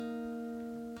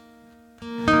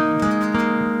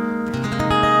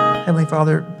Heavenly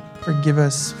Father, forgive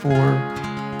us for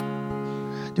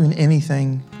doing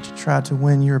anything to try to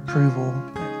win your approval.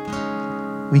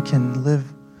 We can live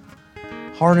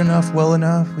hard enough, well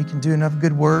enough, we can do enough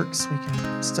good works, we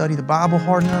can study the Bible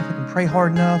hard enough, we can pray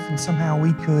hard enough, and somehow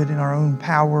we could, in our own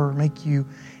power, make you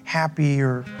happy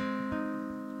or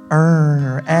earn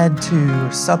or add to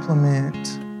or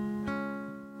supplement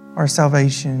our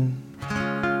salvation.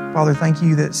 Father, thank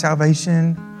you that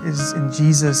salvation is in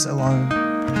Jesus alone.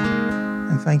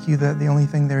 And thank you that the only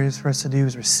thing there is for us to do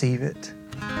is receive it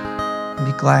and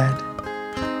be glad.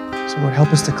 So Lord, help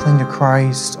us to cling to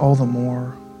Christ all the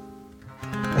more,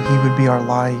 that He would be our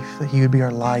life, that He would be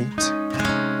our light.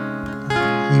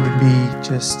 He would be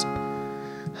just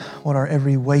what our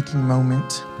every waking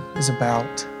moment is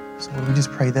about. So Lord, we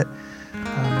just pray that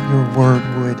your word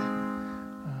would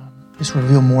just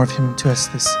reveal more of Him to us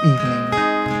this evening.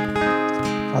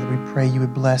 Father, we pray you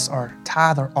would bless our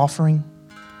tithe, our offering,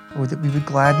 Lord, that we would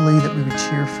gladly, that we would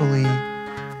cheerfully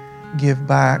give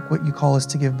back what you call us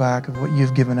to give back of what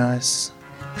you've given us,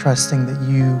 trusting that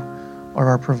you are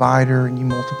our provider and you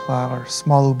multiply our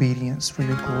small obedience for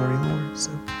your glory, Lord.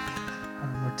 So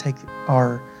Lord, take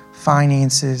our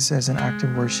finances as an act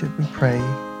of worship, we pray.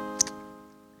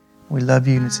 We love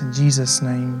you, and it's in Jesus'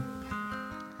 name.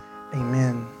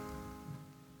 Amen.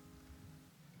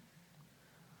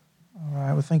 All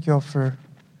right, well, thank you all for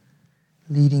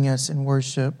leading us in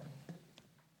worship.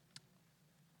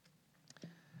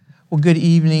 Well, good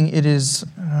evening. It is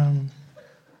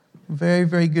very,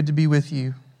 very good to be with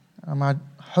you. I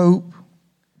hope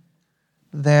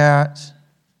that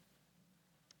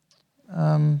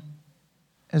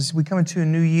as we come into a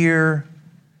new year,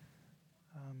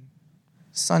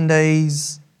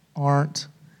 Sundays aren't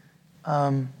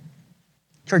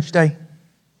church day,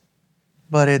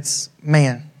 but it's,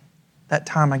 that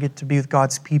time I get to be with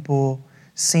God's people,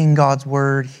 sing God's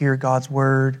word, hear God's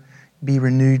word, be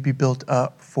renewed, be built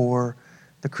up for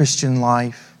the Christian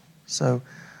life. So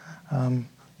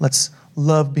let's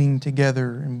love being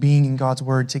together and being in God's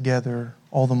word together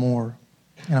all the more.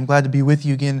 And I'm glad to be with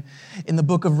you again in the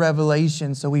book of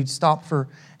Revelation. So we stopped for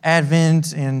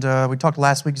Advent, and we talked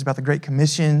last week about the Great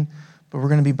Commission, but we're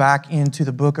going to be back into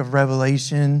the book of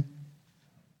Revelation.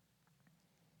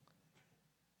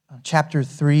 Chapter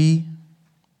 3,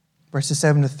 verses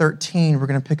 7 to 13, we're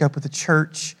going to pick up with the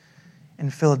church in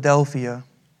Philadelphia.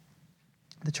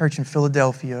 The church in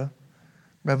Philadelphia.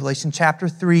 Revelation chapter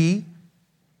 3,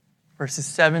 verses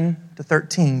 7 to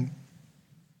 13.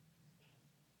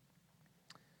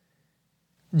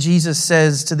 Jesus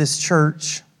says to this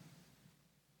church,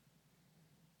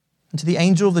 "And to the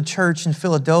angel of the church in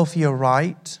Philadelphia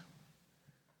write,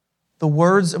 the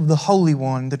words of the Holy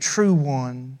One, the true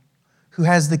One, who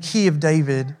has the key of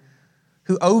David,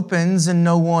 who opens and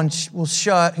no one will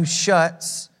shut, who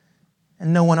shuts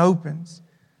and no one opens.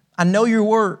 I know your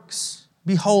works.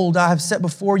 Behold, I have set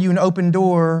before you an open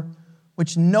door,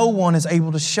 which no one is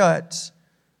able to shut.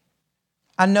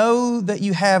 I know that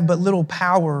you have but little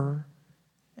power,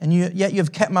 and yet you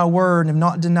have kept my word and have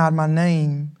not denied my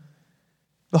name.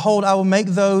 Behold, I will make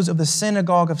those of the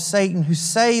synagogue of Satan who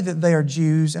say that they are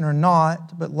Jews and are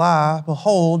not, but lie.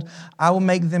 Behold, I will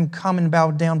make them come and bow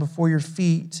down before your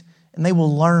feet, and they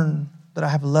will learn that I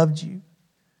have loved you.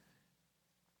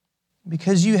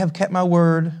 Because you have kept my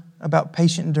word about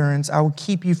patient endurance, I will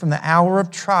keep you from the hour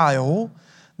of trial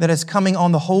that is coming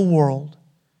on the whole world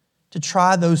to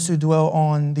try those who dwell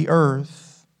on the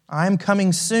earth. I am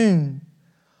coming soon.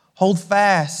 Hold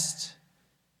fast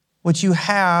what you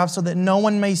have so that no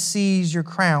one may seize your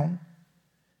crown.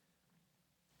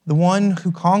 The one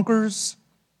who conquers,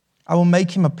 I will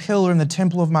make him a pillar in the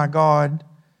temple of my God.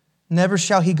 Never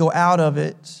shall he go out of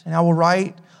it. And I will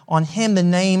write on him the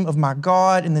name of my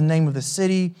God and the name of the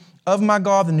city of my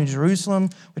God, the New Jerusalem,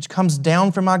 which comes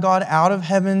down from my God out of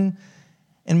heaven,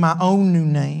 in my own new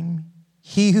name.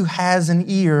 He who has an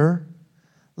ear,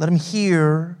 let him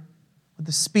hear what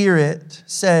the Spirit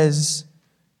says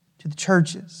to the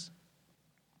churches."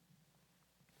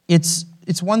 It's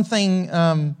one thing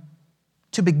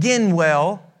to begin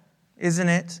well, isn't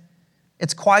it?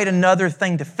 It's quite another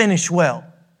thing to finish well.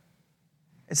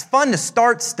 It's fun to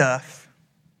start stuff.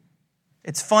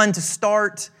 It's fun to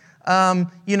start,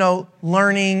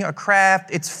 learning a craft.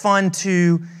 It's fun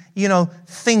to,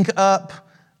 think up,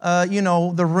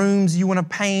 the rooms you want to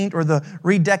paint or the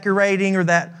redecorating or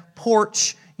that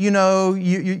porch,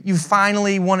 you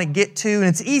finally want to get to. And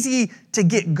it's easy to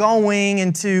get going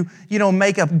and to,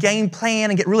 make a game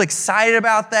plan and get really excited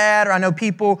about that. Or I know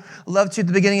people love to, at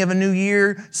the beginning of a new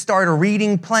year, start a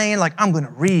reading plan, like, I'm going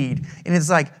to read. And it's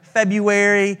like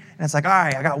February, and it's like, all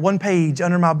right, I got one page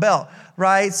under my belt,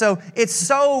 right? So it's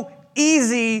so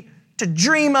easy to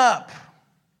dream up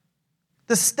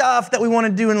the stuff that we want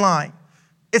to do in life.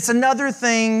 It's another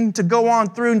thing to go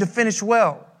on through and to finish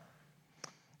well.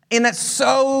 And that's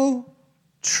so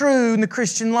true in the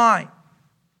Christian life.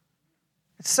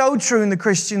 It's so true in the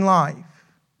Christian life.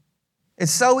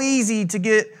 It's so easy to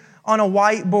get on a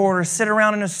whiteboard or sit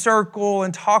around in a circle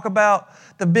and talk about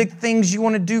the big things you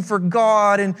want to do for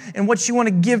God and what you want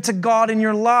to give to God in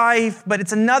your life. But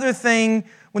it's another thing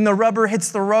when the rubber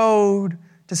hits the road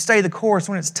to stay the course,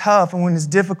 when it's tough and when it's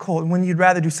difficult and when you'd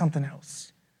rather do something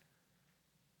else.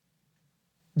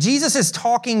 Jesus is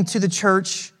talking to the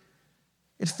church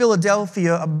at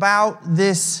Philadelphia about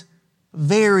this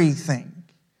very thing.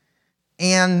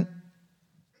 And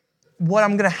what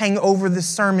I'm going to hang over this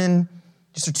sermon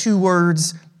just are two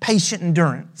words: patient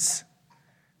endurance.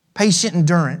 Patient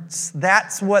endurance.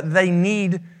 That's what they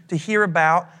need to hear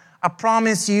about. I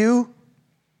promise you,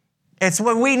 it's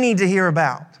what we need to hear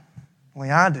about. Well,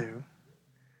 I do.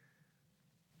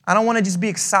 I don't want to just be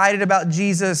excited about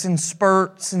Jesus in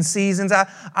spurts and seasons. I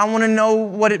want to know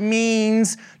what it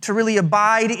means to really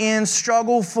abide in,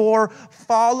 struggle for,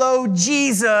 follow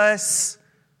Jesus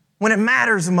when it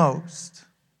matters most.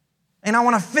 And I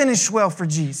want to finish well for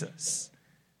Jesus.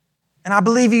 And I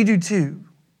believe you do too.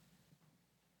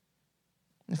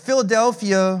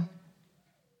 Philadelphia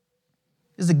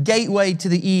is a gateway to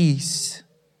the east.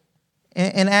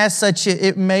 And as such,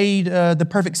 it made the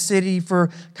perfect city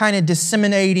for kind of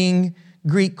disseminating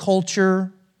Greek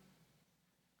culture.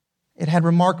 It had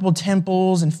remarkable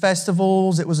temples and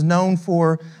festivals. It was known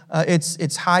for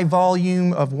its high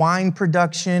volume of wine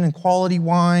production and quality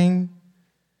wine.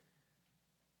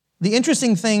 The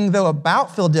interesting thing, though,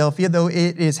 about Philadelphia, though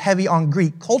it is heavy on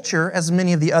Greek culture, as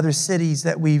many of the other cities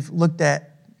that we've looked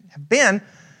at have been,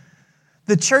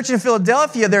 the church in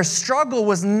Philadelphia, their struggle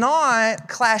was not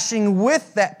clashing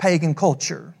with that pagan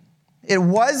culture. It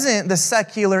wasn't the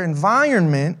secular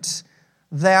environment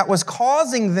that was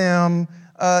causing them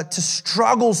to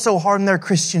struggle so hard in their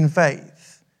Christian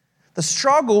faith. The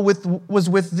struggle was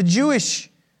with the Jewish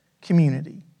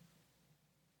community.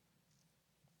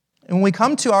 And when we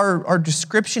come to our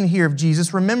description here of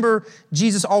Jesus, remember,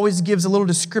 Jesus always gives a little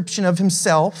description of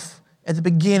himself at the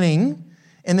beginning,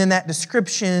 and then that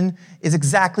description is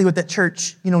exactly what that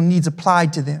church, needs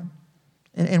applied to them.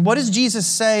 And what does Jesus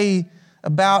say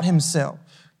about himself?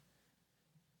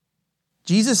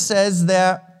 Jesus says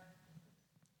that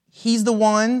he's the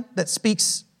one that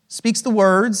speaks the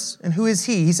words. And who is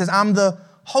he? He says, I'm the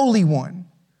Holy One.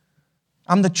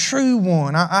 I'm the true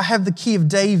one. I have the key of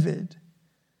David.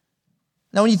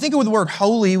 Now, when you think of the word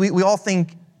holy, we all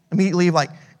think immediately of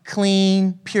like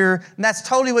clean, pure. And that's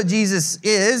totally what Jesus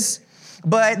is.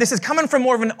 But this is coming from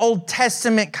more of an Old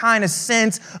Testament kind of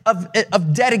sense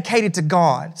of dedicated to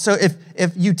God. So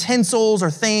if utensils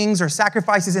or things or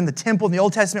sacrifices in the temple in the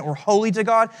Old Testament were holy to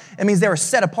God, it means they were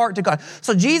set apart to God.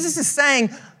 So Jesus is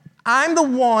saying, I'm the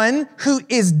one who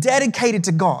is dedicated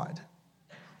to God.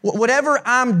 Whatever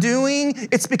I'm doing,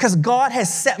 it's because God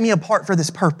has set me apart for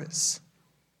this purpose.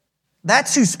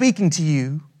 That's who's speaking to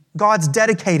you, God's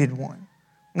dedicated one.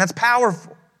 And that's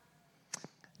powerful.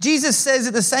 Jesus says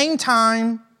at the same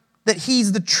time that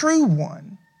he's the true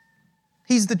one.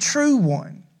 He's the true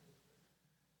one.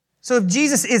 So if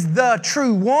Jesus is the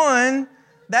true one,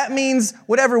 that means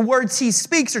whatever words he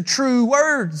speaks are true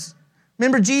words.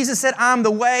 Remember, Jesus said, I'm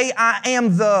the way, I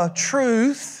am the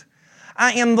truth,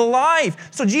 I am the life.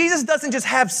 So Jesus doesn't just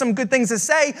have some good things to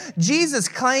say. Jesus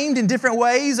claimed in different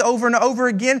ways over and over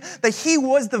again that he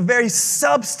was the very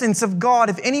substance of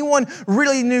God. If anyone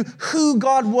really knew who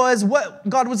God was, what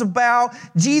God was about,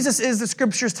 Jesus is, the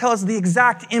scriptures tell us, the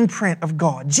exact imprint of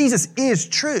God. Jesus is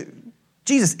true.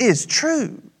 Jesus is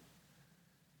true.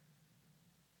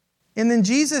 And then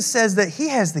Jesus says that he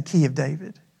has the key of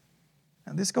David.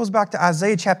 Now, this goes back to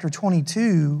Isaiah chapter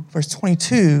 22, verse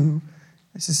 22.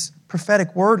 This is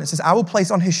prophetic word. It says, I will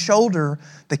place on his shoulder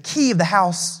the key of the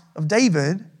house of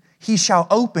David. He shall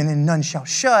open and none shall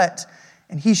shut,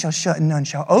 and he shall shut and none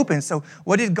shall open. So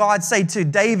what did God say to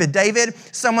David? David,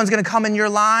 someone's going to come in your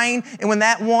line, and when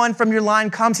that one from your line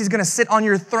comes, he's going to sit on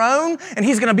your throne, and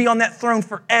he's going to be on that throne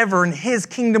forever, and his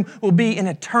kingdom will be an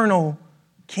eternal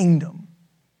kingdom.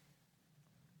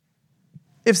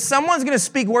 If someone's going to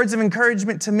speak words of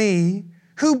encouragement to me,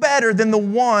 who better than the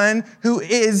one who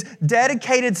is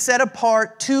dedicated, set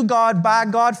apart to God, by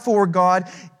God, for God,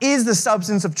 is the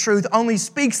substance of truth, only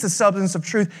speaks the substance of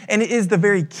truth, and is the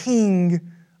very king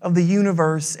of the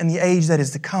universe and the age that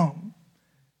is to come.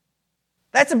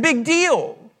 That's a big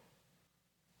deal,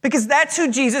 because that's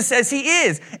who Jesus says he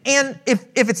is. And if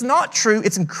it's not true,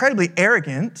 it's incredibly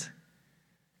arrogant.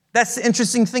 That's the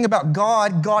interesting thing about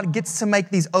God. God gets to make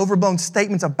these overblown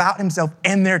statements about himself,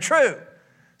 and they're true.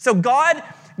 So God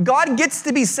gets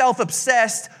to be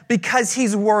self-obsessed because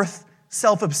he's worth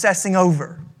self-obsessing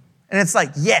over. And it's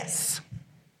like, yes,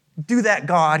 do that,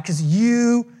 God, because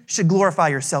you should glorify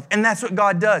yourself. And that's what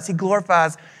God does. He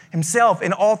glorifies himself,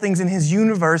 and all things in his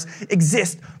universe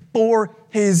exist for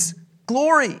his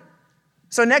glory.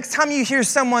 So next time you hear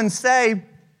someone say,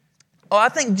 oh, I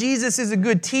think Jesus is a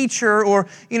good teacher, or,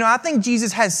 I think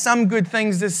Jesus has some good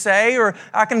things to say, or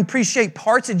I can appreciate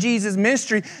parts of Jesus'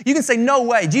 ministry, you can say, no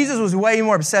way. Jesus was way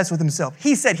more obsessed with himself.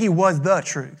 He said he was the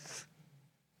truth.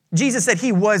 Jesus said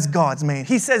he was God's man.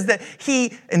 He says that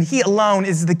he and he alone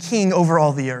is the king over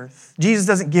all the earth. Jesus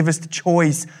doesn't give us the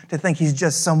choice to think he's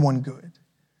just someone good.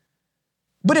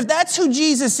 But if that's who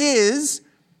Jesus is,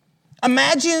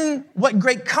 imagine what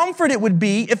great comfort it would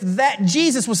be if that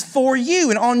Jesus was for you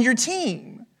and on your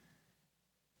team.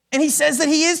 And he says that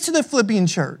he is to the Philippian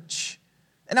church.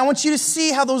 And I want you to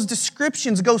see how those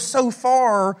descriptions go so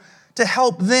far to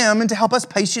help them and to help us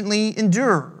patiently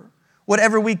endure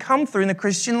whatever we come through in the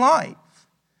Christian life.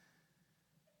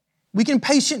 We can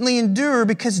patiently endure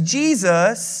because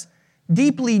Jesus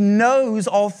deeply knows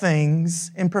all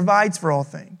things and provides for all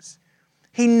things.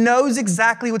 He knows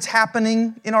exactly what's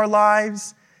happening in our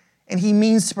lives, and he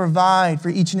means to provide for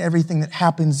each and everything that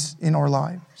happens in our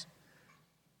lives.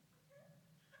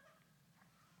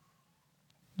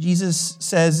 Jesus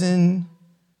says in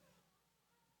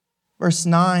verse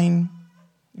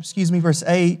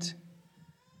 8,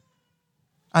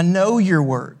 I know your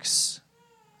works.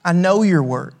 I know your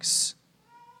works.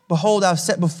 Behold, I've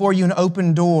set before you an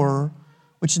open door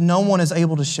which no one is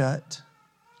able to shut.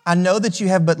 I know that you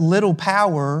have but little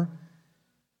power,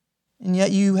 and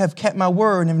yet you have kept my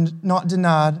word and have not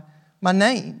denied my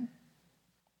name.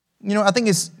 I think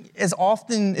as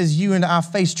often as you and I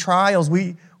face trials,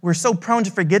 we're so prone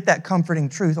to forget that comforting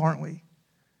truth, aren't we?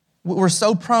 We're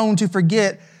so prone to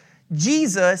forget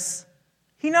Jesus,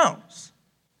 he knows.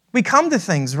 We come to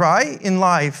things, right, in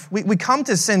life. We come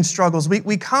to sin struggles.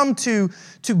 We come to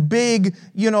big,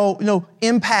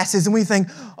 impasses, and we think,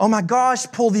 oh my gosh,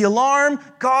 pull the alarm.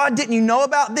 God, didn't you know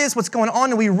about this? What's going on?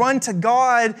 And we run to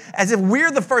God as if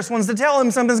we're the first ones to tell him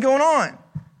something's going on.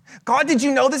 God, did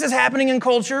you know this is happening in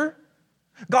culture?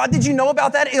 God, did you know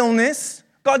about that illness?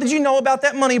 God, did you know about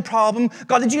that money problem?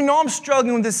 God, did you know I'm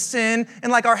struggling with this sin?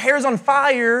 And like our hair's on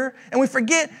fire, and we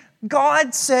forget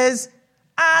God says,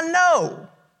 I know.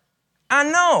 I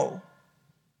know.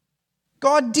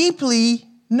 God deeply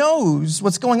knows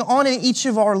what's going on in each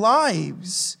of our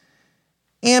lives.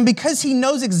 And because he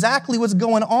knows exactly what's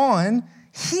going on,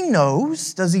 he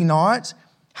knows, does he not,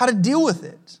 how to deal with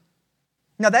it.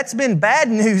 Now, that's been bad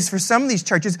news for some of these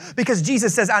churches because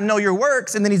Jesus says, I know your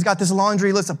works, and then he's got this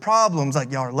laundry list of problems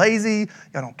like y'all are lazy,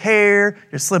 y'all don't care,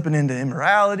 you're slipping into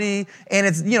immorality, and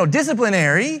it's,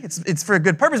 disciplinary. It's for a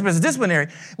good purpose, but it's disciplinary.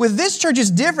 With this church,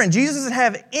 it's different. Jesus doesn't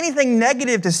have anything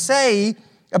negative to say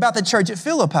about the church at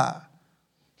Philippi.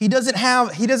 He doesn't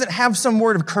have some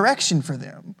word of correction for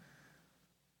them.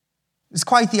 It's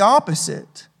quite the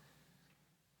opposite.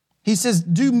 He says,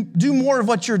 do more of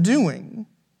what you're doing.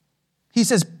 He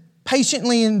says,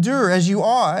 patiently endure as you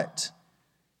ought,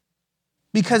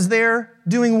 because they're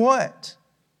doing what?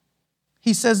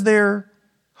 He says they're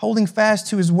holding fast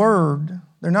to his word.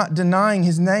 They're not denying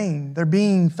his name. They're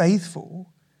being faithful.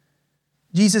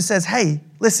 Jesus says, hey,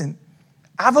 listen,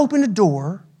 I've opened a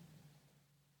door.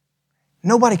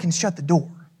 Nobody can shut the door.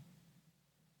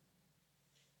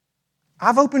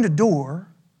 I've opened a door.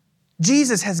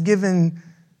 Jesus has given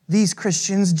these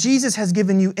Christians, Jesus has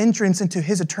given you entrance into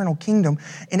his eternal kingdom.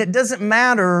 And it doesn't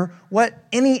matter what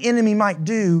any enemy might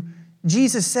do.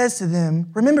 Jesus says to them,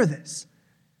 remember this.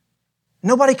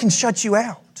 Nobody can shut you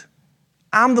out.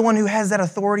 I'm the one who has that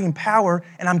authority and power,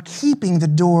 and I'm keeping the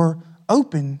door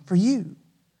open for you.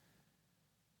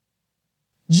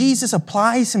 Jesus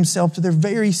applies himself to their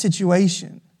very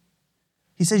situation.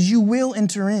 He says, you will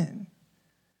enter in.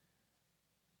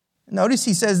 Notice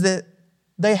he says that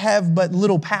they have but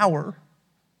little power.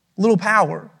 Little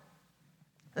power.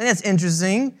 And that's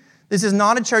interesting. This is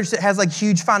not a church that has like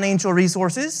huge financial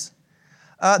resources.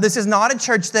 This is not a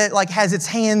church that like has its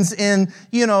hands in,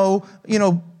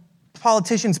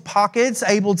 politicians' pockets,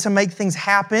 able to make things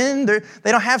happen. They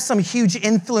don't have some huge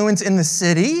influence in the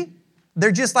city.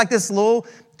 They're just like this little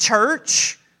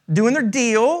church doing their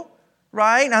deal,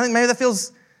 right? And I think maybe that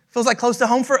feels like close to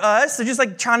home for us. They're just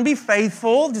like trying to be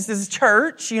faithful, just as a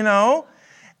church,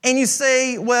 And you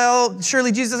say, well,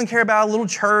 surely Jesus doesn't care about a little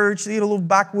church, a little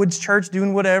backwoods church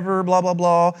doing whatever, blah, blah,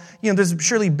 blah. There's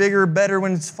surely bigger, better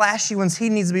ones, flashy ones he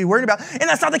needs to be worried about. And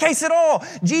that's not the case at all.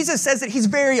 Jesus says that he's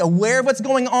very aware of what's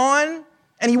going on,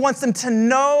 and he wants them to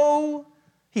know.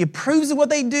 He approves of what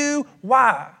they do.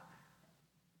 Why?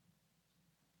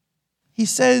 He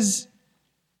says,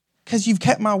 because you've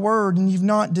kept my word and you've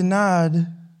not denied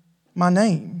my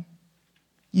name.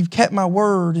 You've kept my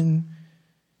word and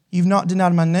you've not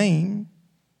denied my name.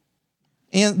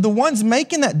 And the ones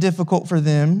making that difficult for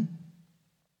them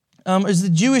is the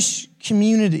Jewish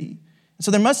community.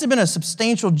 So there must have been a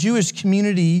substantial Jewish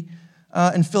community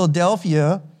in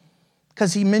Philadelphia,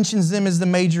 because he mentions them as the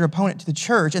major opponent to the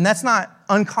church. And that's not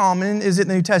uncommon, is it, in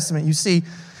the New Testament? You see,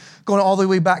 going all the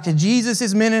way back to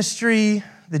Jesus' ministry,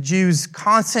 the Jews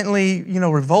constantly,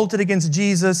 revolted against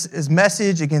Jesus, his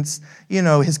message, against,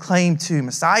 his claim to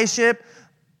messiahship.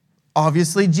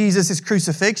 Obviously, Jesus'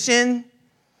 crucifixion.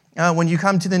 When you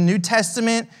come to the New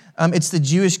Testament, it's the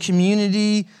Jewish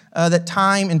community that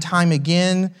time and time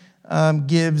again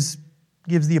gives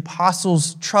the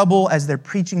apostles trouble as they're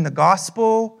preaching the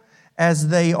gospel, as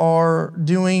they are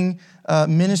doing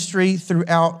ministry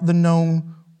throughout the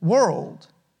known world.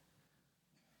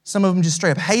 Some of them just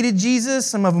straight up hated Jesus.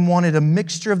 Some of them wanted a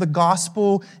mixture of the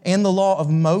gospel and the law of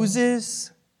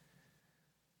Moses.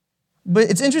 But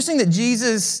it's interesting that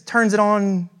Jesus turns it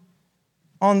on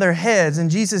their heads.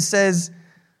 And Jesus says,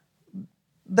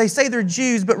 they say they're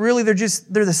Jews, but really they're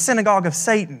the synagogue of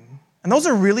Satan. And those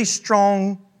are really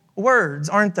strong words,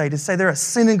 aren't they? To say they're a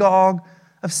synagogue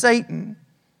of Satan.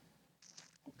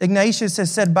 Ignatius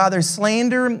has said, by their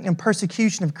slander and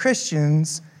persecution of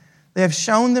Christians, they have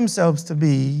shown themselves to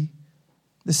be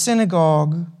the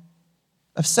synagogue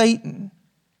of Satan.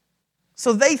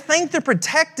 So they think they're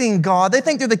protecting God. They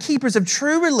think they're the keepers of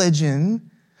true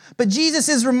religion. But Jesus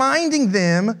is reminding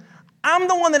them, I'm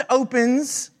the one that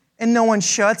opens and no one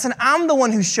shuts, and I'm the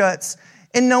one who shuts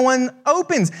and no one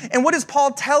opens. And what does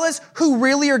Paul tell us? Who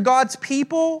really are God's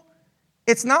people?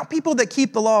 It's not people that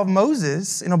keep the law of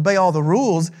Moses and obey all the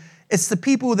rules. It's the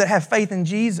people that have faith in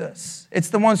Jesus. It's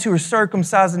the ones who are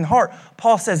circumcised in heart.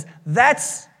 Paul says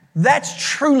that's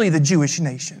truly the Jewish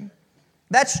nation.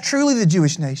 That's truly the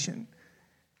Jewish nation.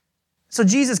 So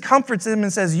Jesus comforts them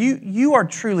and says, you are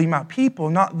truly my people,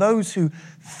 not those who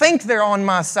think they're on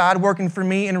my side working for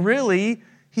me. And really,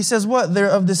 he says what? They're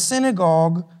of the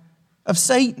synagogue of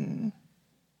Satan.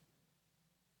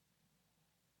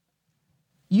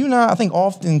 You and I think,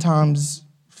 oftentimes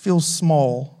feel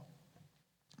small,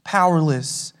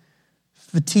 powerless,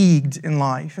 fatigued in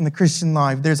life, in the Christian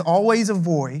life. There's always a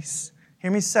voice. Hear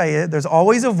me say it. There's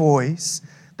always a voice.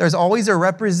 There's always a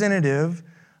representative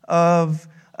of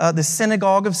the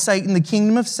synagogue of Satan, the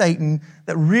kingdom of Satan,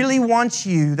 that really wants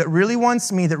you, that really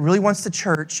wants me, that really wants the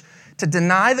church to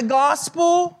deny the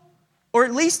gospel, or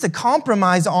at least to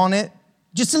compromise on it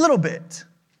just a little bit.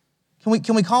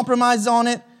 Can we compromise on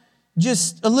it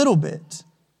just a little bit?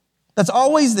 That's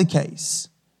always the case.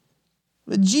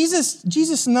 But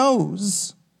Jesus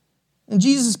knows, and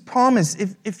Jesus promised,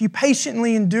 if you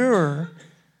patiently endure,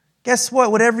 guess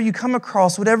what? Whatever you come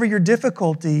across, whatever your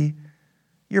difficulty,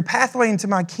 your pathway into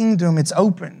my kingdom, it's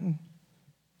open,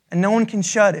 and no one can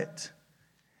shut it.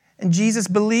 And Jesus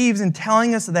believes in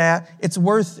telling us that it's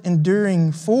worth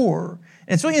enduring for.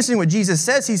 And it's really interesting what Jesus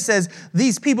says. He says,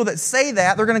 these people that say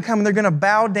that, they're going to come and they're going to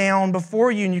bow down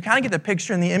before you. And you kind of get the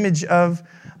picture and the image of,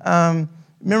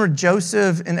 remember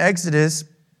Joseph in Exodus?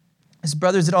 His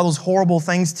brothers did all those horrible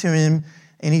things to him.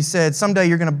 And he said, someday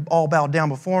you're going to all bow down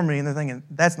before me. And they're thinking,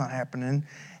 that's not happening.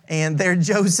 And there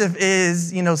Joseph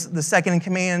is, the second in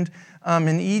command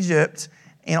in Egypt.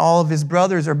 And all of his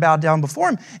brothers are bowed down before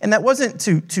him. And that wasn't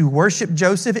to worship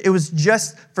Joseph. It was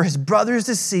just for his brothers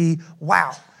to see,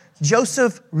 wow,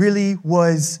 Joseph really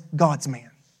was God's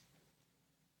man.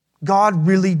 God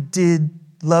really did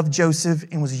love Joseph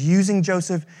and was using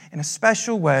Joseph in a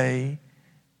special way.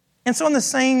 And so in the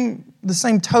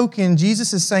same token,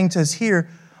 Jesus is saying to us here,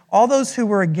 all those who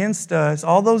were against us,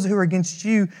 all those who are against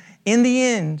you, in the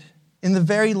end, in the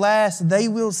very last, they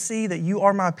will see that you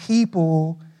are my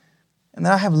people and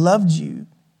that I have loved you.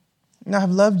 And I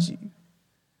have loved you.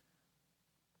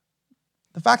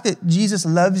 The fact that Jesus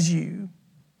loves you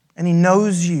and he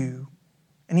knows you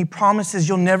and he promises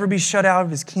you'll never be shut out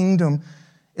of his kingdom,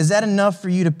 is that enough for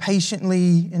you to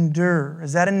patiently endure?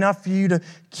 Is that enough for you to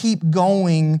keep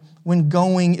going when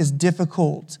going is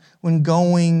difficult, when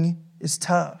going is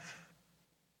tough?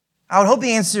 I would hope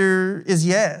the answer is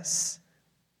yes.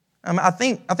 I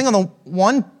think on the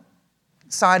one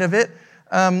side of it,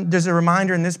 there's a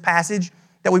reminder in this passage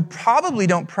that we probably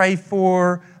don't pray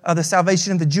for the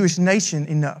salvation of the Jewish nation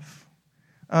enough.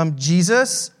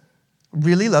 Jesus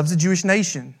really loves the Jewish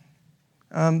nation.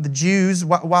 The Jews,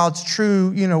 while it's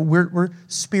true, we're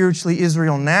spiritually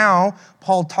Israel now,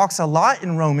 Paul talks a lot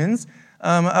in Romans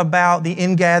about the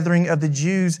ingathering of the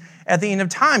Jews at the end of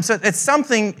time. So it's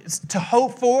something to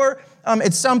hope for.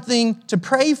 It's something to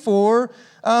pray for.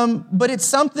 But it's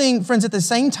something, friends, at the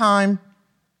same time,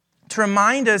 to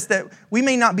remind us that we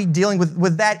may not be dealing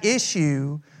with that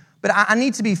issue, but I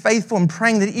need to be faithful in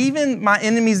praying that even my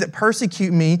enemies that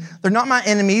persecute me, they're not my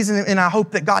enemies, and I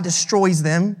hope that God destroys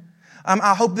them.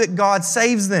 I hope that God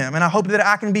saves them, and I hope that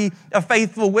I can be a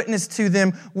faithful witness to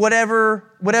them, whatever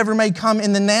may come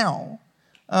in the now.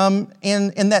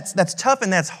 And that's tough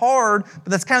and that's hard,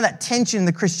 but that's kind of that tension in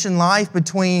the Christian life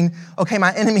between, okay,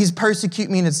 my enemies persecute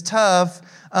me and it's tough,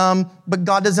 but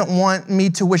God doesn't want me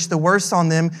to wish the worst on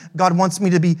them. God wants me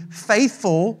to be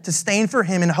faithful, to stand for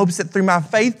Him in hopes that through my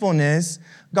faithfulness,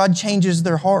 God changes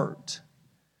their heart.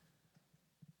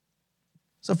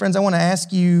 So friends, I want to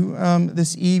ask you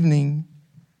this evening,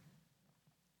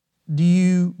 do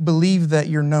you believe that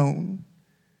you're known?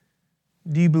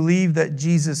 Do you believe that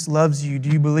Jesus loves you? Do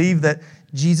you believe that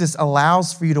Jesus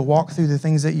allows for you to walk through the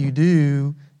things that you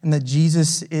do, and that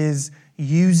Jesus is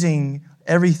using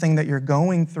everything that you're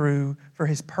going through for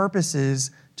His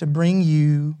purposes to bring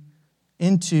you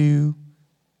into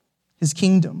His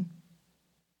kingdom?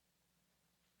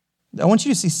 I want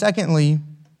you to see, secondly,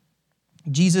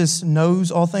 Jesus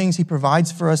knows all things. He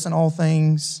provides for us in all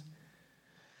things.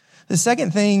 The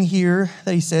second thing here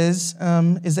that He says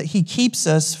is that He keeps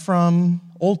us from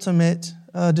ultimate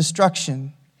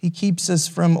destruction. He keeps us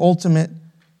from ultimate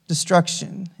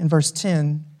destruction. In verse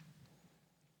 10,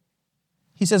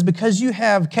 He says, because you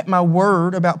have kept my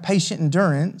word about patient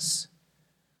endurance,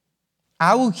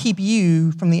 I will keep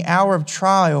you from the hour of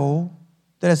trial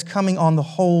that is coming on the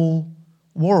whole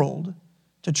world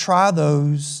to try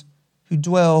those who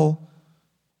dwell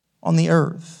on the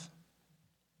earth.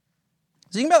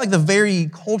 So think about the very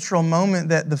cultural moment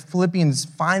that the Philippians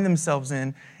find themselves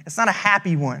in. It's not a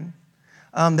happy one.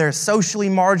 They're socially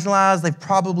marginalized. They've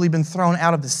probably been thrown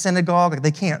out of the synagogue.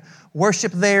 They can't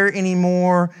worship there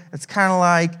anymore. It's kind of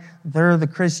like they're the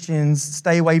Christians,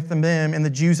 stay away from them. And the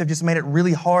Jews have just made it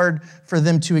really hard for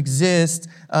them to exist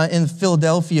in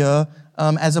Philadelphia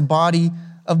as a body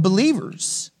of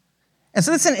believers. And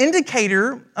so it's an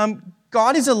indicator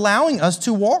God is allowing us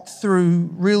to walk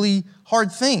through really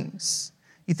hard things.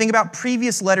 You think about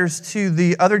previous letters to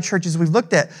the other churches we've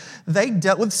looked at. They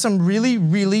dealt with some really,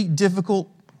 really difficult,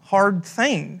 hard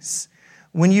things.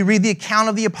 When you read the account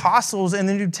of the apostles in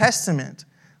the New Testament,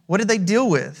 what did they deal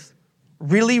with?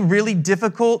 Really, really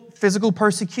difficult physical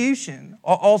persecution,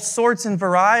 all sorts and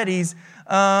varieties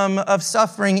of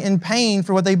suffering and pain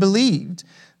for what they believed.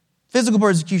 Physical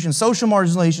persecution, social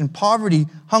marginalization, poverty,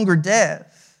 hunger, death.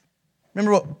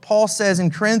 Remember what Paul says in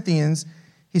Corinthians.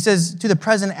 He says, to the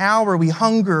present hour, we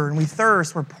hunger and we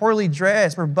thirst. We're poorly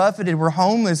dressed. We're buffeted. We're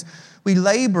homeless. We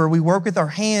labor. We work with our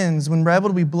hands. When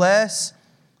reviled, we bless.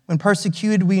 When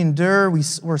persecuted, we endure.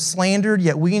 We're slandered,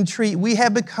 yet we entreat. We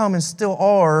have become and still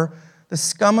are the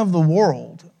scum of the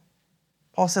world.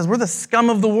 Paul says, we're the scum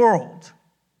of the world.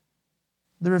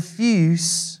 The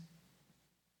refuse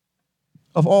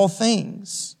of all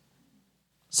things.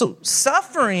 So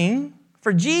suffering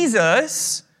for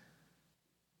Jesus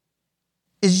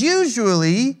is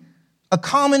usually a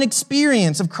common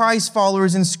experience of Christ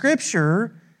followers in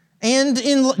Scripture and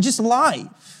in just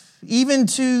life, even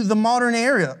to the modern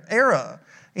era.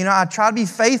 I try to be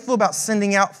faithful about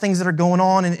sending out things that are going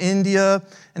on in India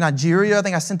and Nigeria. I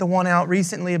think I sent the one out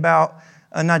recently about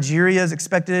Nigeria is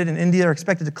expected and India are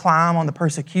expected to climb on the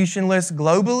persecution list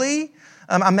globally.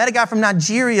 I met a guy from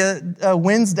Nigeria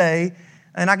Wednesday,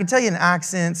 and I could tell you in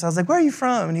accent. So I was like, where are you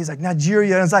from? And he's like,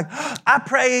 Nigeria. And I was like, I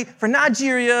pray for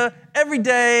Nigeria every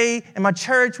day. In my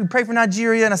church, we pray for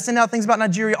Nigeria. And I send out things about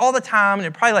Nigeria all the time. And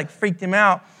it probably freaked him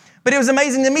out. But it was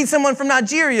amazing to meet someone from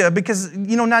Nigeria because,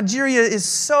 Nigeria is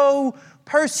so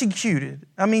persecuted.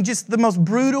 I mean, just the most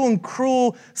brutal and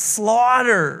cruel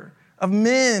slaughter of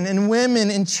men and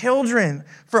women and children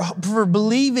for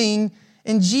believing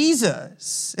in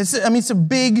Jesus. It's a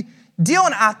big deal.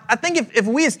 And I think if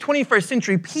we as 21st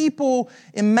century people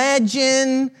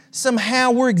imagine somehow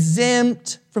we're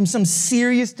exempt from some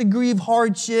serious degree of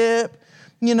hardship,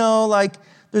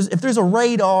 if there's a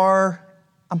radar,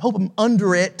 I'm hoping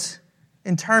under it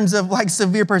in terms of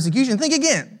severe persecution. Think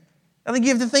again. I think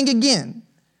you have to think again.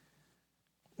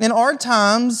 In our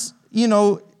times,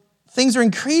 things are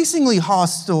increasingly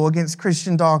hostile against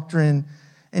Christian doctrine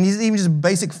and even just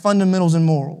basic fundamentals and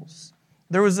morals.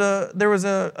 There was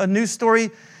a news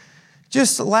story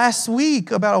just last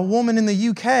week about a woman in the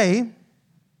UK.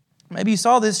 Maybe you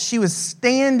saw this. She was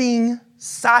standing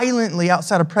silently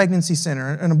outside a pregnancy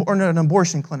center or an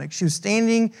abortion clinic. She was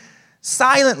standing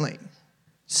silently,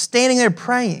 standing there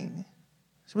praying.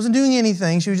 She wasn't doing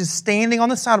anything. She was just standing on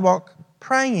the sidewalk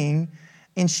praying,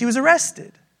 and she was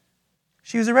arrested.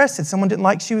 She was arrested. Someone didn't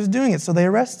like she was doing it, so they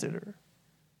arrested her.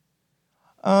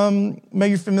 Maybe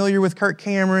you're familiar with Kirk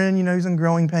Cameron. You know, he's in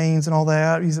Growing Pains and all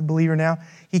that. He's a believer now.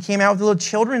 He came out with a little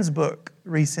children's book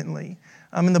recently.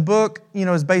 And the book, you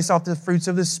know, is based off the fruits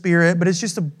of the Spirit, but it's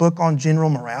just a book on general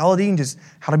morality and just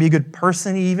how to be a good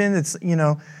person even. It's, you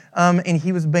know, and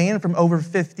he was banned from over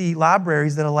 50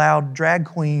 libraries that allowed drag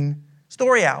queen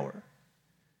story hour.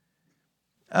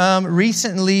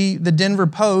 Recently, the Denver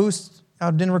Post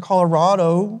out of Denver,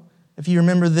 Colorado, if you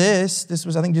remember this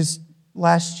was, I think, just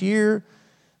last year,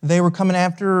 they were coming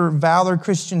after Valor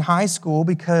Christian High School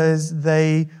because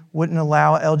they wouldn't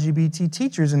allow LGBT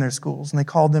teachers in their schools, and they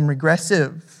called them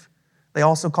regressive. They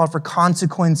also called for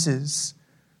consequences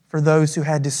for those who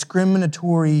had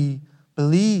discriminatory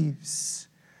beliefs.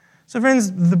 So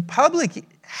friends, the public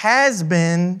has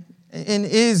been and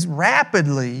is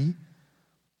rapidly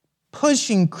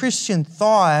pushing Christian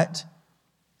thought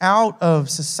out of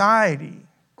society.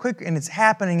 Quicker, and it's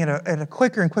happening at a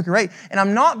quicker and quicker rate. And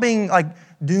I'm not being like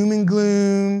doom and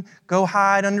gloom, go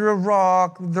hide under a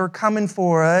rock, they're coming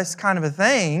for us kind of a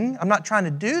thing. I'm not trying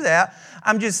to do that.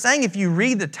 I'm just saying if you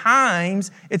read the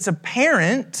Times, it's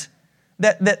apparent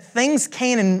that things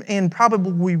can and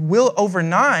probably will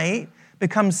overnight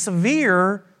become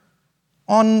severe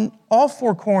on all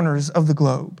four corners of the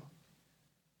globe.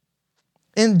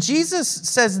 And Jesus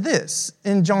says this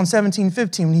in John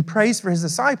 17:15 when he prays for his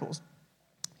disciples.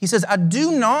 He says, I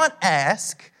do not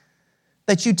ask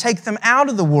that you take them out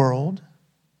of the world,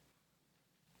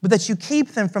 but that you keep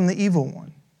them from the evil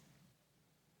one.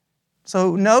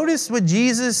 So notice what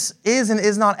Jesus is and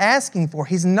is not asking for.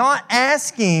 He's not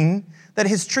asking that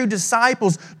his true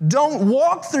disciples don't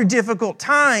walk through difficult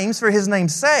times for his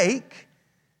name's sake.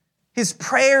 His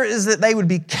prayer is that they would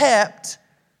be kept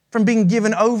from being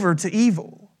given over to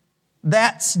evil.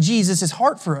 That's Jesus'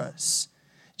 heart for us.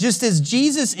 Just as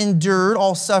Jesus endured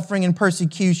all suffering and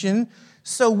persecution,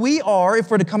 so we are,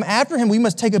 if we're to come after him, we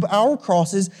must take up our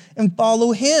crosses and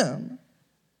follow him.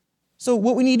 So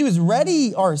what we need to do is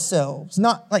ready ourselves,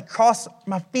 not like cross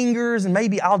my fingers and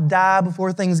maybe I'll die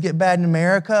before things get bad in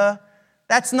America.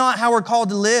 That's not how we're called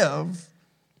to live.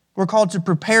 We're called to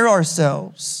prepare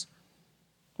ourselves.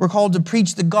 We're called to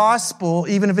preach the gospel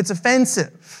even if it's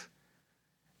offensive.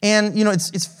 And, you know,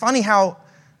 it's funny how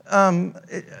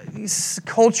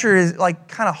culture is like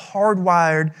kind of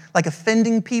hardwired, like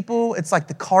offending people. It's like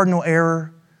the cardinal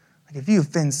error. Like if you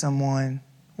offend someone,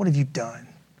 what have you done?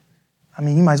 I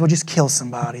mean, you might as well just kill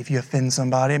somebody if you offend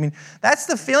somebody. I mean, that's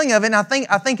the feeling of it. And I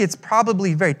think it's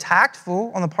probably very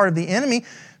tactful on the part of the enemy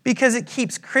because it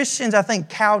keeps Christians, I think,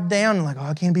 cowed down and like, oh,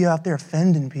 I can't be out there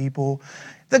offending people.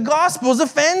 The gospel's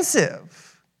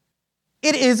offensive.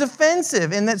 It is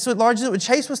offensive. And that's what largely what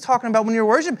Chase was talking about when you're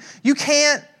worshiping. You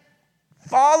can't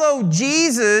follow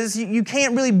Jesus. You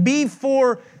can't really be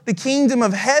for the kingdom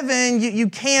of heaven. You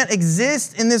can't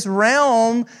exist in this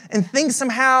realm and think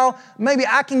somehow maybe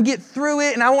I can get through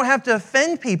it and I won't have to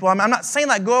offend people. I'm not saying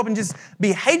like go up and just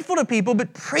be hateful to people,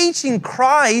 but preaching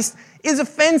Christ is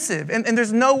offensive. And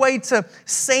there's no way to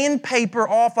sandpaper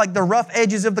off like the rough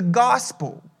edges of the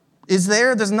gospel. Is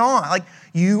there? There's not. Like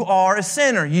you are a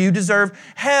sinner. You deserve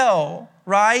hell,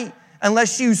 right?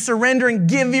 Unless you surrender and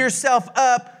give yourself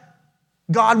up,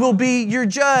 God will be your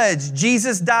judge.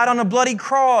 Jesus died on a bloody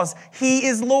cross. He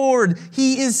is Lord.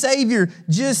 He is Savior.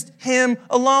 Just Him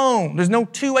alone. There's no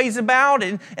two ways about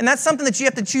it. And that's something that you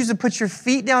have to choose to put your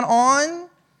feet down on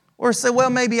or say, well,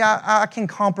 maybe I can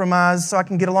compromise so I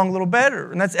can get along a little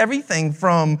better. And that's everything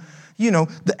from, you know,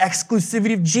 the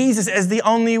exclusivity of Jesus as the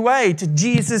only way, to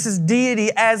Jesus'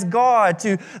 deity as God,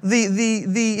 to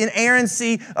the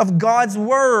inerrancy of God's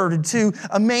word, to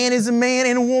a man is a man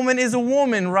and a woman is a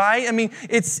woman, right? I mean,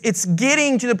 it's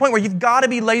getting to the point where you've got to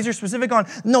be laser specific on,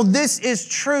 no, this is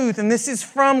truth and this is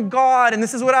from God and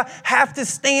this is what I have to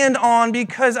stand on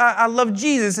because I love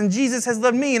Jesus and Jesus has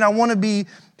loved me and I want to be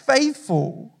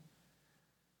faithful.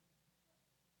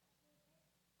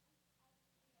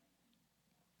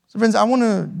 So friends, I want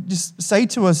to just say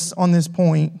to us on this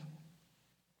point,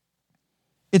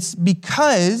 it's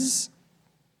because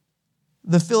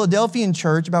the Philadelphian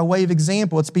church, by way of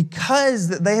example, it's because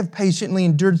that they have patiently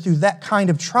endured through that kind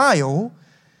of trial,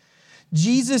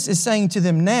 Jesus is saying to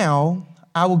them now,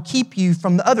 I will keep you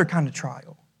from the other kind of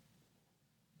trial.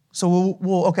 So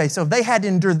so if they had to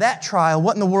endure that trial,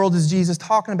 what in the world is Jesus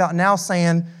talking about now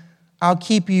saying, I'll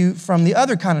keep you from the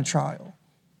other kind of trial?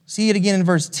 See it again in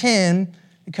verse 10.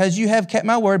 Because you have kept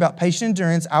my word about patient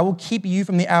endurance, I will keep you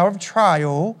from the hour of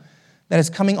trial that is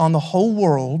coming on the whole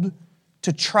world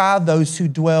to try those who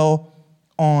dwell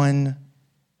on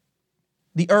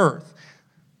the earth.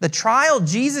 The trial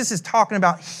Jesus is talking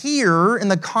about here in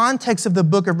the context of the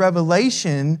book of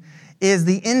Revelation is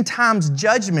the end times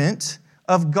judgment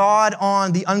of God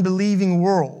on the unbelieving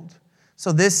world.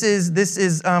 So this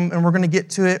is, and we're going to get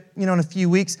to it, in a few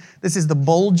weeks. This is the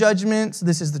bowl judgments.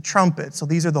 This is the trumpet. So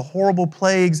these are the horrible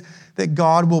plagues that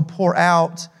God will pour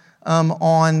out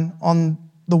on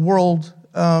the world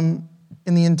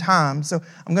in the end time. So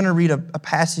I'm going to read a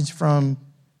passage from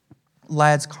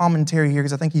Ladd's commentary here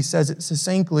because I think he says it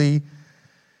succinctly.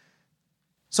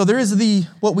 So there is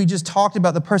what we just talked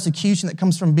about, the persecution that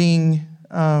comes from being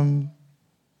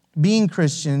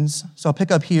Christians. So I'll pick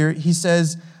up here. He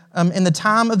says, in the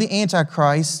time of the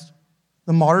Antichrist,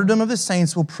 the martyrdom of the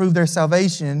saints will prove their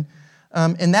salvation.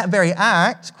 In that very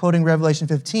act, quoting Revelation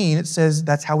 15, it says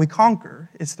that's how we conquer.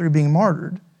 It's through being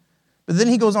martyred. But then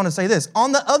he goes on to say this,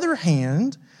 on the other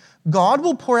hand, God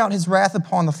will pour out his wrath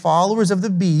upon the followers of the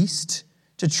beast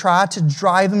to try to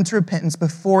drive them to repentance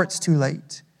before it's too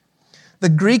late. The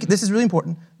Greek, this is really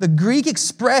important, the Greek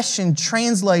expression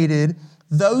translated,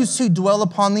 those who dwell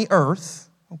upon the earth,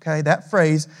 okay, that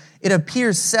phrase, it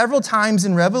appears several times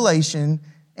in Revelation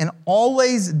and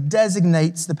always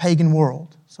designates the pagan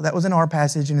world. So that was in our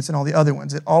passage and it's in all the other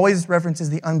ones. It always references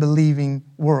the unbelieving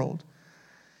world.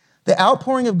 The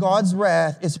outpouring of God's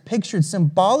wrath is pictured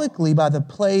symbolically by the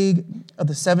plague of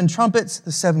the 7 trumpets,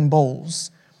 the 7 bowls.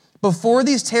 Before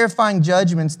these terrifying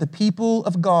judgments, the people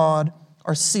of God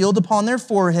are sealed upon their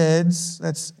foreheads.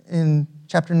 That's in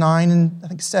chapter 9 and I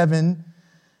think 7,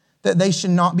 that they should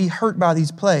not be hurt by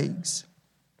these plagues.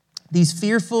 These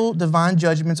fearful divine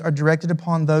judgments are directed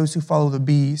upon those who follow the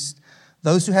beast.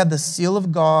 Those who have the seal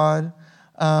of God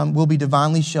will be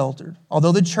divinely sheltered.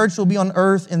 Although the church will be on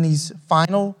earth in these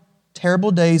final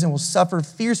terrible days and will suffer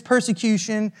fierce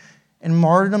persecution and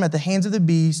martyrdom at the hands of the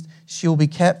beast, she will be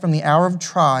kept from the hour of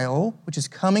trial, which is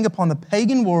coming upon the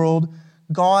pagan world,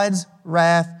 God's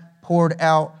wrath poured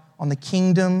out on the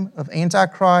kingdom of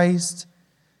Antichrist,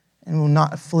 and will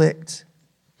not afflict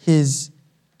his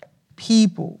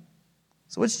people.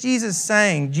 So what's Jesus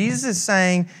saying? Jesus is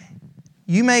saying,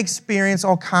 you may experience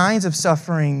all kinds of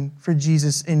suffering for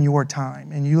Jesus in your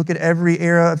time. And you look at every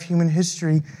era of human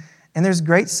history, and there's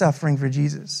great suffering for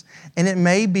Jesus. And it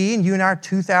may be, and you and I are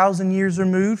 2,000 years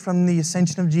removed from the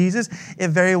ascension of Jesus, it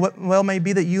very well may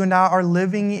be that you and I are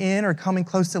living in or coming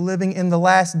close to living in the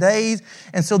last days.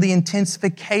 And so the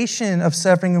intensification of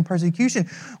suffering and persecution,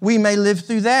 we may live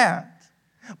through that.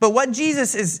 But what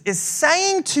Jesus is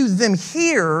saying to them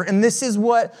here, and this is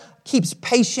what keeps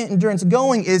patient endurance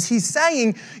going, is he's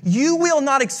saying, you will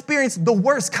not experience the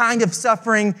worst kind of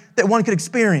suffering that one could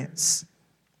experience.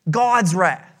 God's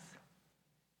wrath.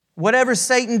 Whatever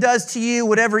Satan does to you,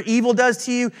 whatever evil does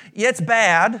to you, yeah, it's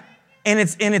bad and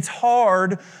it's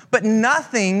hard, but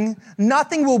nothing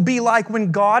will be like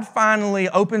when God finally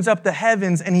opens up the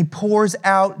heavens and he pours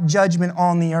out judgment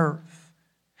on the earth.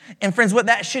 And friends, what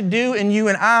that should do in you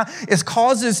and I is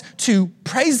cause us to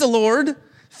praise the Lord.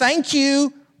 Thank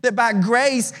you that by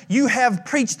grace you have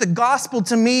preached the gospel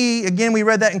to me. Again, we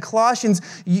read that in Colossians.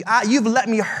 You've let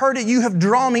me heard it. You have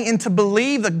drawn me in to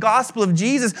believe the gospel of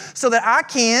Jesus so that I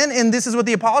can, and this is what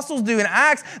the apostles do in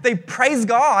Acts, they praise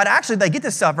God. Actually, they get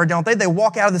to suffer, don't they? They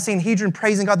walk out of the Sanhedrin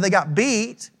praising God that they got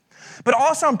beat. But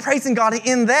also I'm praising God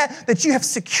in that you have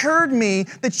secured me,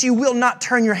 that you will not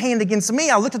turn your hand against me.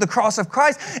 I look at the cross of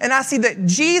Christ and I see that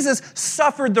Jesus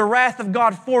suffered the wrath of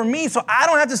God for me, so I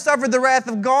don't have to suffer the wrath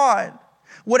of God.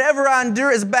 Whatever I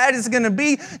endure, as bad as it's going to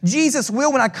be, Jesus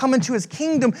will, when I come into his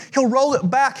kingdom, he'll roll it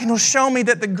back and he'll show me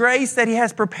that the grace that he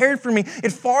has prepared for me,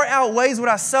 it far outweighs what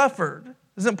I suffered.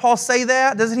 Doesn't Paul say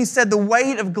that? Doesn't he say the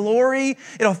weight of glory,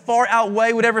 it'll far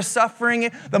outweigh whatever suffering,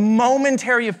 the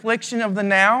momentary affliction of the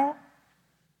now?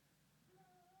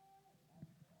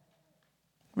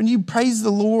 When you praise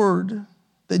the Lord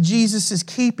that Jesus is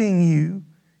keeping you,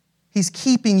 he's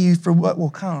keeping you for what will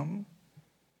come.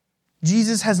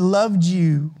 Jesus has loved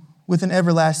you with an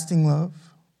everlasting love.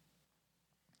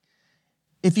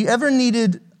 If you ever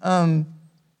needed a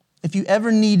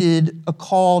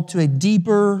call to a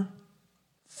deeper,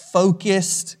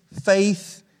 focused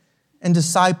faith and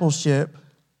discipleship,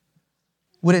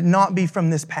 would it not be from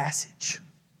this passage?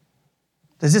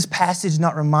 Does this passage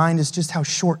not remind us just how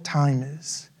short time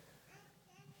is?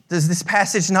 Does this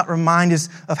passage not remind us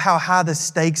of how high the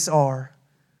stakes are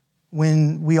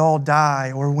when we all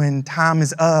die or when time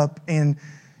is up and,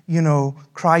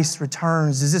 Christ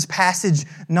returns? Does this passage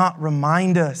not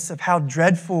remind us of how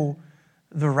dreadful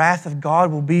the wrath of God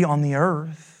will be on the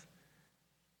earth?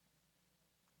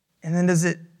 And then does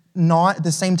it not, at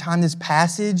the same time, this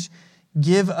passage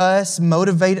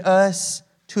motivate us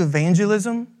to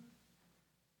evangelism?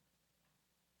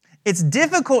 It's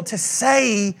difficult to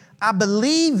say, I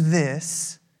believe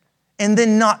this, and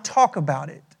then not talk about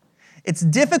it. It's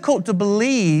difficult to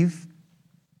believe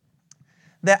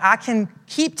that I can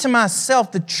keep to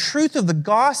myself the truth of the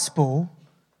gospel,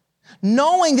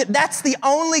 knowing that that's the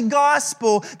only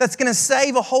gospel that's going to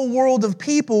save a whole world of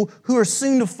people who are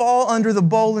soon to fall under the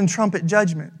bowl and trumpet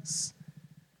judgments.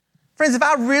 Friends, if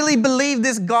I really believe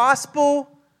this gospel,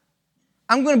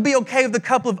 I'm going to be okay with a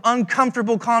couple of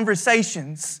uncomfortable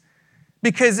conversations.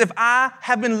 Because if I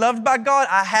have been loved by God,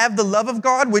 I have the love of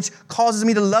God, which causes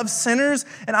me to love sinners,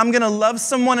 and I'm going to love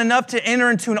someone enough to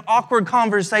enter into an awkward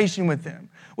conversation with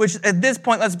them, which at this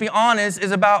point, let's be honest,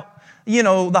 is about,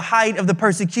 the height of the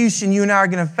persecution you and I are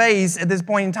going to face at this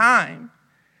point in time.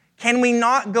 Can we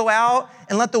not go out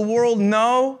and let the world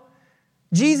know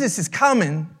Jesus is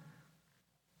coming?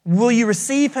 Will you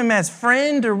receive him as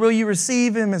friend or will you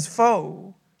receive him as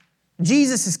foe?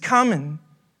 Jesus is coming.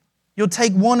 You'll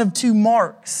take one of two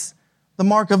marks, the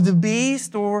mark of the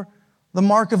beast or the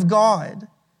mark of God.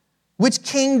 Which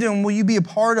kingdom will you be a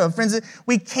part of? Friends,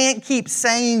 we can't keep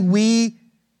saying we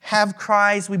have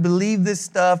Christ, we believe this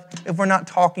stuff, if we're not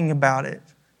talking about it.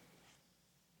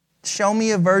 Show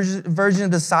me a version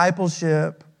of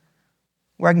discipleship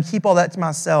where I can keep all that to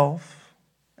myself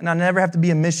and I never have to be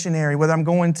a missionary, whether I'm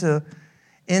going to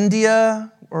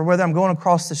India or whether I'm going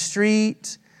across the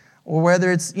street or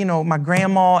whether it's, my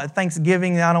grandma at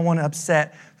Thanksgiving that I don't want to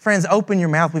upset. Friends, open your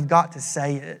mouth. We've got to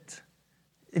say it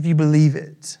if you believe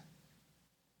it.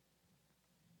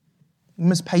 We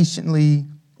must patiently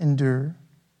endure.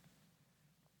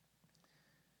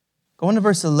 Going to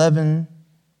verse 11,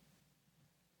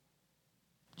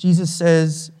 Jesus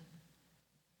says,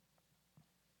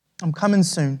 I'm coming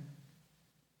soon.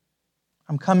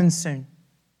 I'm coming soon.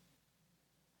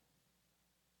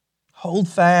 Hold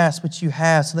fast what you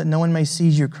have so that no one may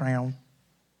seize your crown.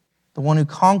 The one who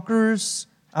conquers,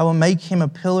 I will make him a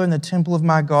pillar in the temple of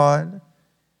my God.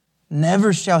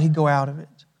 Never shall he go out of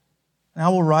it. And I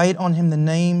will write on him the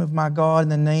name of my God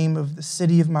and the name of the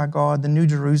city of my God, the New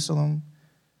Jerusalem,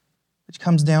 which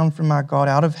comes down from my God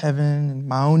out of heaven, and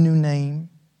my own new name.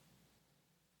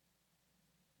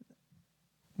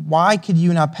 Why could you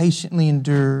and I patiently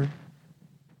endure,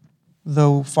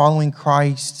 though following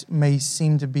Christ may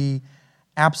seem to be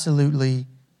absolutely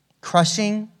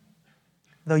crushing,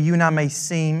 though you and I may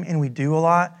seem, and we do a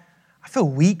lot, I feel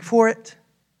weak for it.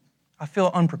 I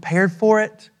feel unprepared for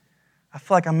it. I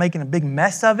feel like I'm making a big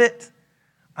mess of it.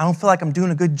 I don't feel like I'm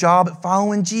doing a good job at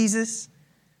following Jesus.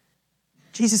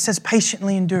 Jesus says,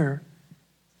 patiently endure,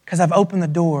 because I've opened the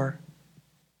door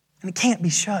and it can't be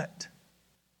shut.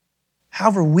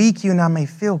 However weak you and I may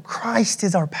feel, Christ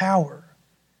is our power.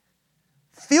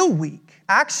 Feel weak.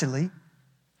 Actually,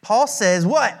 Paul says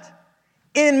what?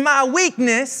 In my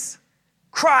weakness,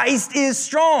 Christ is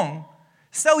strong.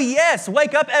 So yes,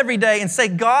 wake up every day and say,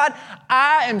 God,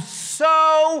 I am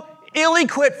so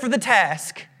ill-equipped for the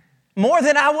task, more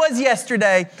than I was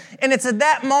yesterday. And it's at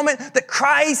that moment that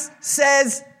Christ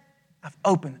says, I've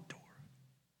opened the door,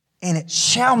 and it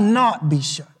shall not be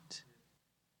shut.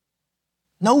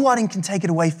 No one can take it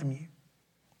away from you.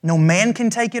 No man can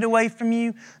take it away from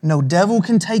you. No devil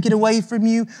can take it away from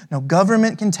you. No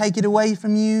government can take it away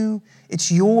from you.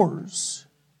 It's yours.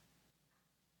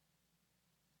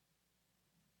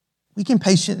 We can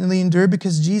patiently endure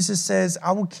because Jesus says,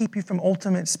 I will keep you from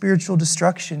ultimate spiritual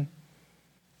destruction.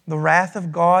 The wrath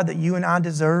of God that you and I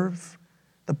deserve,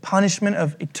 the punishment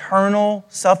of eternal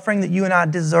suffering that you and I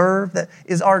deserve, that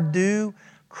is our due,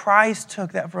 Christ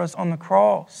took that for us on the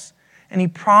cross. And He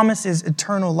promises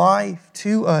eternal life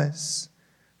to us.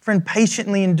 Friend,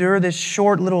 patiently endure this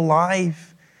short little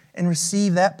life and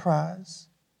receive that prize.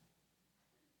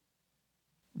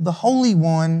 The Holy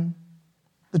One,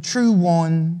 the true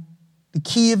One, the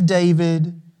key of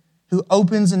David, who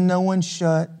opens and no one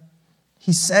shut,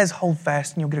 He says, hold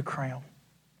fast and you'll get a crown.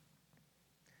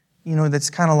 That's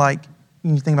kind of like,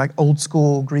 you think like old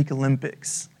school Greek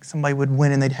Olympics. Somebody would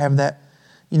win and they'd have that,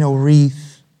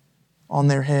 wreath on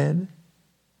their head.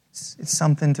 It's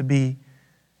something to be,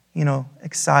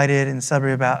 excited and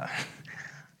celebrate about.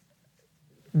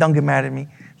 Don't get mad at me,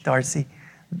 Darcy.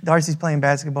 Darcy's playing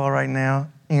basketball right now,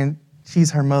 and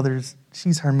she's her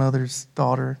mother's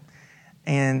daughter.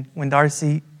 And when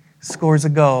Darcy scores a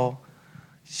goal,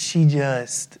 she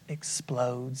just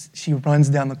explodes. She runs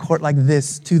down the court like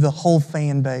this to the whole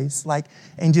fan base,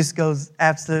 and just goes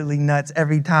absolutely nuts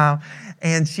every time.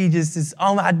 And she just is,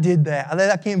 oh, I did that.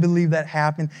 I can't believe that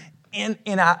happened. And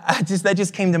that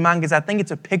just came to mind because I think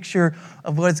it's a picture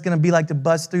of what it's going to be like to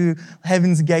bust through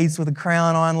heaven's gates with a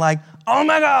crown on, like, oh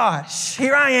my gosh,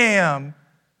 here I am.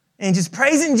 And just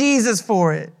praising Jesus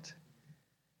for it.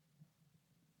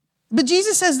 But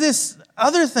Jesus says this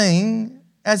other thing,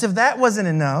 as if that wasn't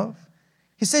enough.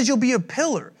 He says you'll be a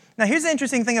pillar. Now, here's the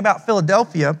interesting thing about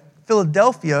Philadelphia.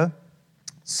 Philadelphia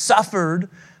suffered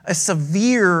a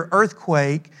severe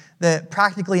earthquake that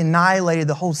practically annihilated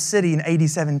the whole city in AD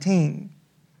 17.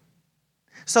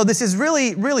 So this is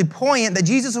really, really poignant that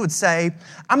Jesus would say,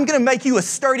 I'm going to make you a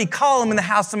sturdy column in the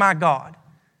house of my God.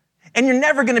 And you're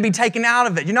never going to be taken out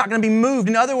of it. You're not going to be moved.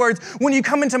 In other words, when you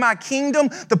come into my kingdom,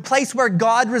 the place where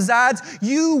God resides,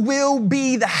 you will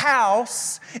be the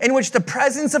house in which the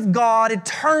presence of God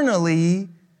eternally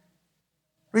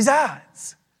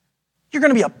resides. You're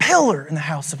going to be a pillar in the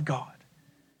house of God.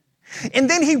 And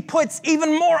then he puts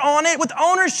even more on it with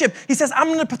ownership. He says, I'm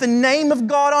going to put the name of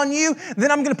God on you.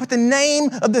 Then I'm going to put the name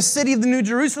of the city of the New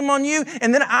Jerusalem on you.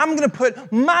 And then I'm going to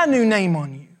put my new name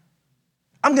on you.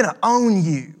 I'm going to own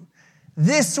you.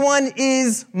 This one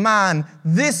is mine.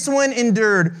 This one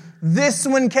endured. This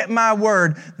one kept my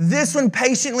word. This one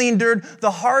patiently endured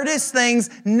the hardest things.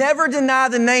 Never deny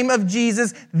the name of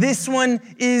Jesus. This one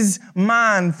is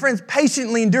mine. Friends,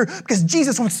 patiently endure because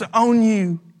Jesus wants to own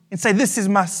you and say, this is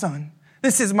my son.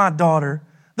 This is my daughter.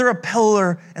 They're a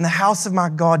pillar in the house of my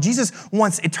God. Jesus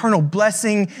wants eternal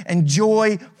blessing and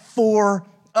joy for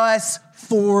us,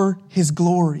 for his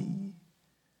glory.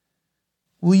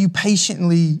 Will you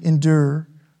patiently endure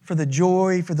for the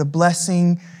joy, for the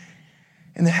blessing,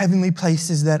 and the heavenly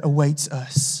places that awaits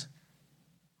us?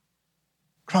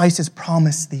 Christ has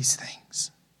promised these things.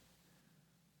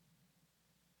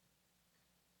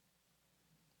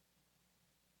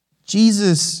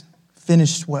 Jesus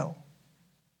finished well.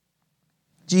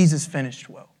 Jesus finished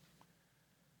well.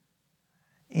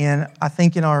 And I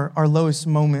think in our lowest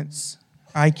moments,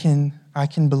 I can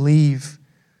believe,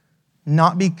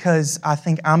 not because I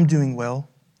think I'm doing well,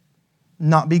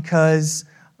 not because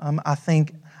I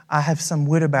think I have some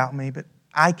wit about me, but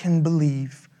I can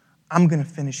believe I'm going to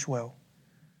finish well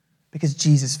because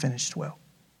Jesus finished well.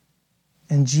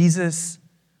 And Jesus,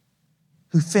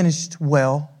 who finished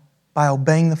well by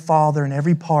obeying the Father in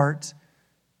every part,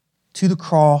 to the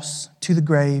cross, to the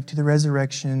grave, to the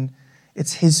resurrection,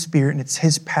 it's his Spirit and it's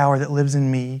his power that lives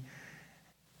in me.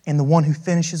 And the one who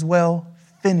finishes well,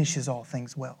 finishes all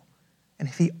things well. And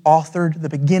if he authored the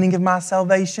beginning of my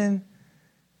salvation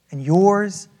and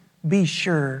yours, be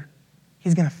sure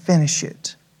he's going to finish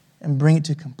it and bring it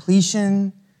to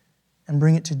completion and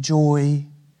bring it to joy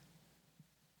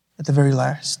at the very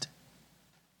last.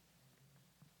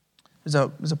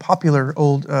 There's a popular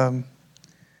old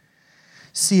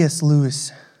C.S.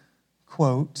 Lewis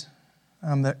quote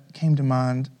that came to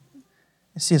mind.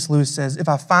 C.S. Lewis says, if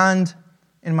I find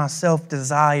in myself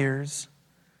desires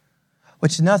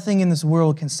which nothing in this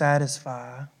world can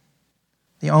satisfy,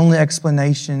 the only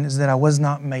explanation is that I was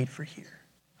not made for here.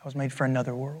 I was made for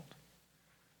another world.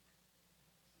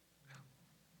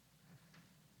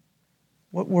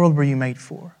 What world were you made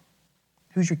for?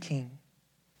 Who's your king?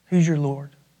 Who's your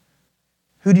Lord?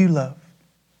 Who do you love?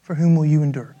 For whom will you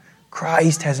endure?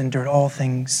 Christ has endured all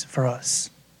things for us.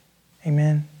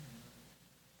 Amen.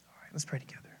 All right, let's pray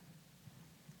together.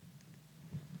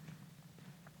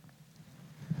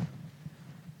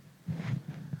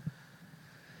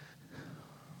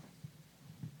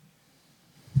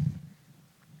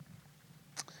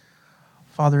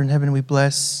 Father in heaven, we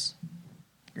bless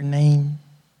your name.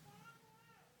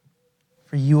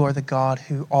 For you are the God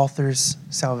who authors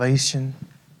salvation.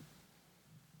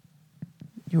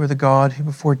 You are the God who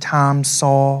before time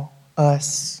saw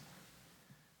us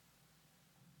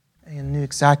and knew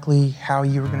exactly how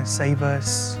you were going to save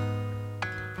us.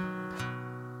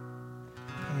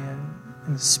 And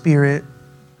in the Spirit,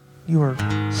 you are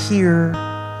here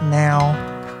now,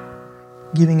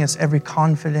 giving us every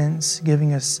confidence,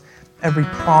 giving us every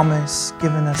promise,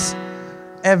 giving us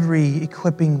every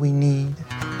equipping we need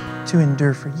to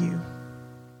endure for you.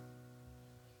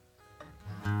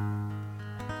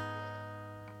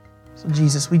 So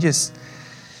Jesus, we just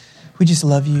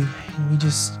love you, and we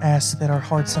just ask that our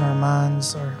hearts and our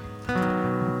minds are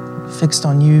fixed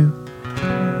on you.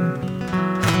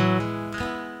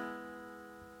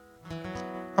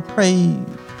 I pray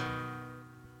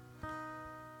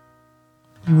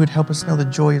you would help us know the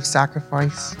joy of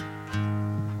sacrifice.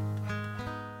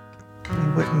 We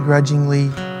wouldn't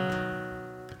grudgingly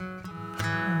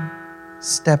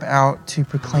step out to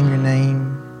proclaim your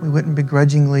name. We wouldn't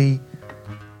begrudgingly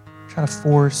try to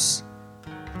force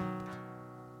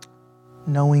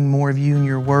knowing more of you and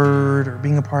your word or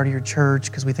being a part of your church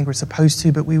because we think we're supposed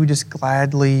to, but we would just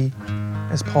gladly,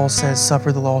 as Paul says,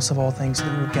 suffer the loss of all things so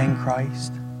that we would gain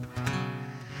Christ.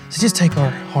 So just take our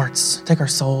hearts, take our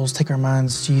souls, take our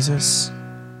minds, Jesus.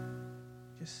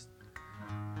 Just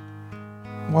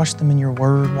wash them in your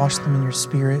word, wash them in your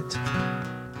spirit.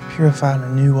 Purify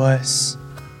and renew us.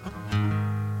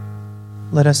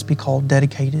 Let us be called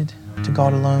dedicated to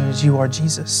God alone as you are,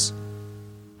 Jesus.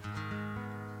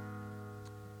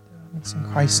 It's in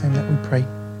Christ's name that we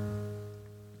pray.